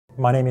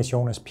My name is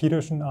Jonas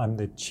Petersen. I'm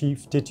the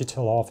Chief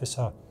Digital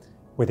Officer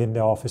within the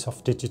Office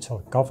of Digital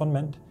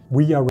Government.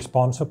 We are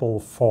responsible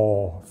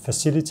for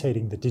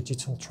facilitating the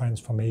digital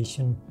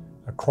transformation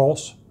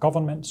across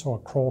governments or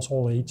across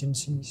all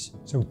agencies.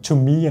 So to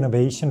me,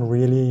 innovation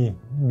really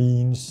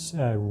means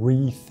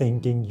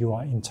rethinking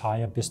your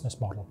entire business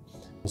model.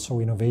 So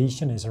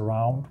innovation is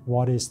around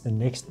what is the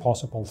next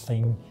possible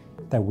thing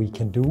that we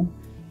can do,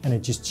 and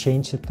it just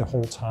changes it the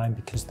whole time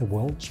because the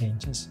world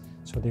changes.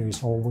 So there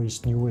is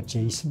always new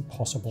adjacent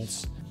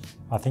possibles.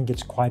 I think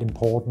it's quite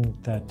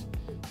important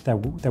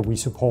that we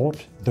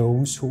support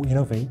those who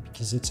innovate,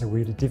 because it's a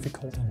really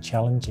difficult and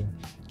challenging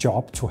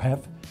job to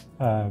have.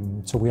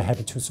 So we're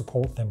happy to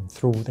support them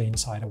through the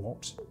INCITE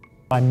Awards.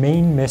 My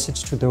main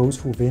message to those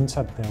who've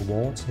entered the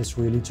awards is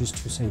really just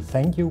to say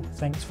thank you.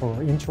 Thanks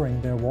for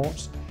entering the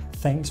awards.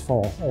 Thanks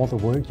for all the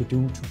work you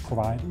do to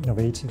provide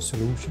innovative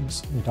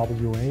solutions in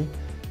WA.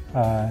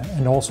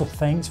 And also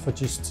thanks for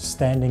just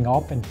standing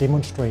up and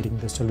demonstrating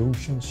the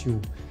solutions you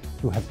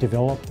have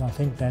developed. I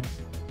think that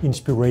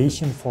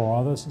inspiration for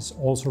others is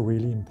also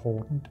really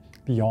important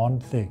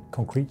beyond the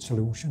concrete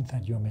solution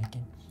that you're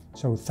making.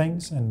 So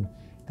thanks, and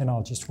then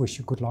I'll just wish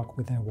you good luck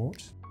with the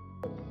awards.